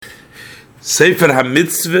Sefer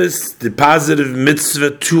HaMitzvahs, the positive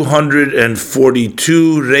mitzvah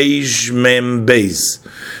 242, Reish Mem Beis.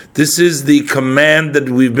 This is the command that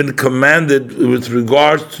we've been commanded with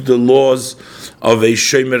regards to the laws of a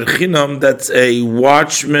Shomer Chinam, that's a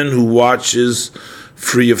watchman who watches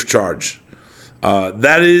free of charge.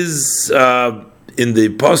 That is in the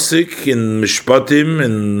Pasuk, in Mishpatim,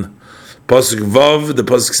 in Pasuk Vav, the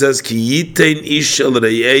Pasuk says, Ki yitein ish el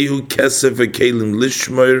re'ehu kesef v'kelim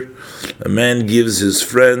lishmoir. A man gives his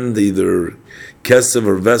friend either kesef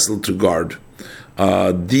or vessel to guard.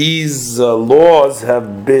 These laws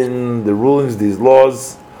have been, the rulings, these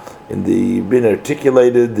laws, been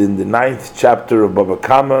articulated in the 9th chapter of Baba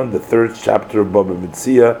Kama, the 3rd chapter of Baba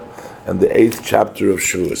Metzia, and the 8th chapter of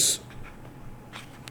Shavuos.